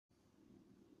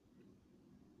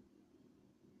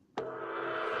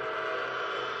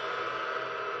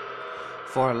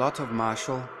For a lot of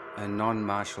martial and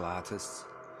non-martial artists,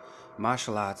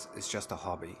 martial arts is just a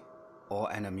hobby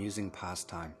or an amusing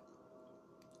pastime.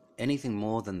 Anything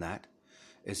more than that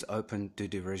is open to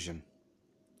derision.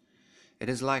 It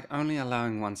is like only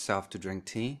allowing oneself to drink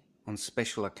tea on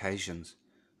special occasions,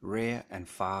 rare and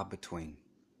far between.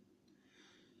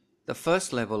 The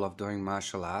first level of doing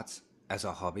martial arts as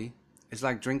a hobby is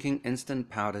like drinking instant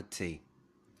powdered tea.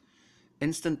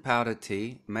 Instant powdered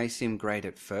tea may seem great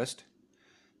at first,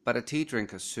 but a tea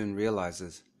drinker soon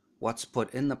realizes what's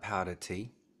put in the powdered tea,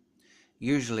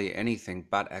 usually anything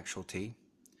but actual tea,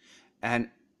 and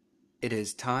it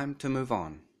is time to move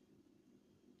on.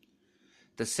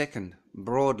 The second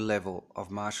broad level of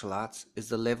martial arts is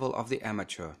the level of the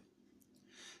amateur.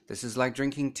 This is like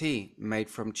drinking tea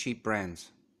made from cheap brands.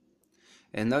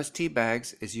 In those tea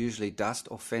bags is usually dust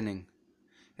or Fenning,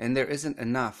 and there isn't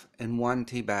enough in one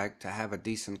tea bag to have a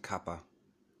decent cuppa.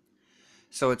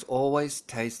 So it always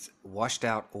tastes washed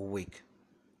out or weak,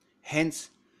 hence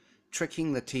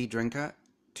tricking the tea drinker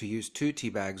to use 2 tea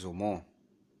bags or more.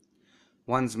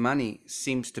 One's money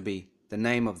seems to be the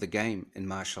name of the game in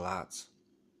martial arts.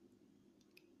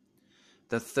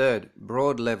 The third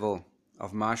broad level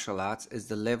of martial arts is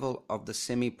the level of the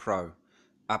semi-pro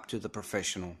up to the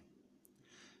professional.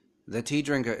 The tea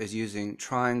drinker is using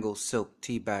triangle silk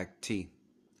tea bag tea.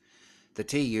 The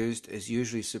tea used is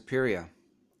usually superior,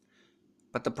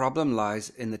 but the problem lies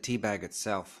in the tea bag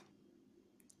itself.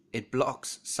 It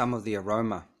blocks some of the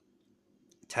aroma,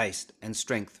 taste and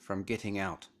strength from getting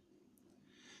out.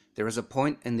 There is a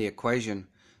point in the equation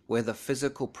where the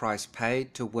physical price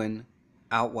paid to win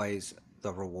outweighs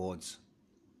the rewards.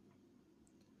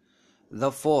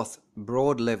 The fourth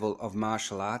broad level of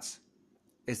martial arts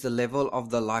is the level of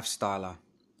the lifestyler.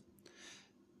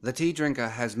 The tea drinker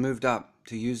has moved up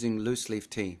to using loose leaf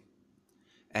tea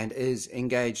and is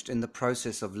engaged in the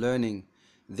process of learning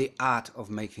the art of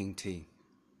making tea.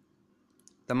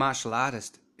 The martial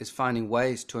artist is finding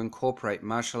ways to incorporate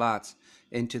martial arts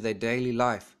into their daily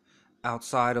life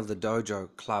outside of the dojo,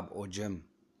 club or gym.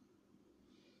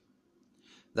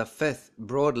 The fifth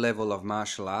broad level of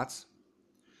martial arts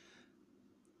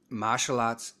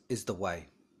is the way.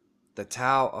 The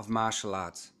Tao of Martial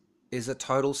Arts is a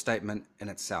total statement in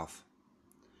itself.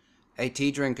 A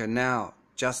tea drinker now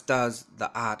just does the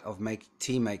art of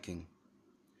tea making.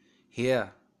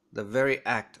 Here, the very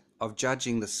act of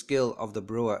judging the skill of the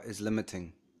brewer is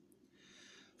limiting.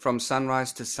 From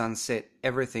sunrise to sunset,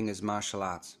 everything is martial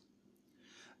arts.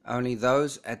 Only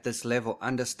those at this level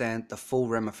understand the full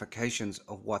ramifications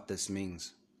of what this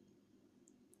means.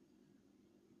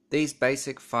 These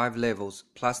basic 5 levels,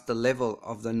 plus the level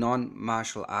of the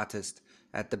non-martial artist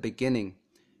at the beginning,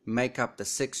 make up the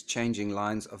 6 changing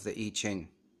lines of the I-Ching,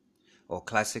 or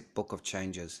classic book of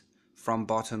changes, from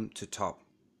bottom to top,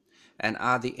 and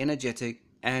are the energetic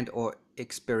and or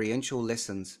experiential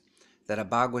lessons that a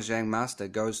Baguazhang master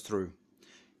goes through,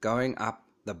 going up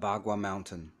the Bagua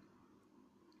Mountain.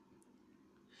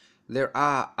 There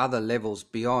are other levels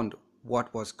beyond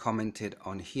what was commented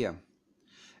on here,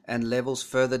 and levels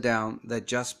further down than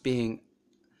just being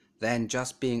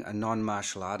a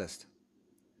non-martial artist.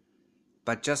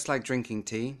 But just like drinking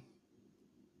tea,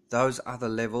 those other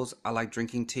levels are like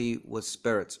drinking tea with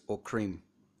spirits or cream,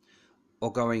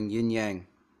 or going yinyang,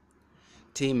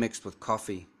 tea mixed with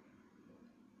coffee.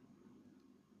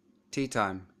 Tea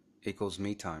time equals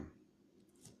me time.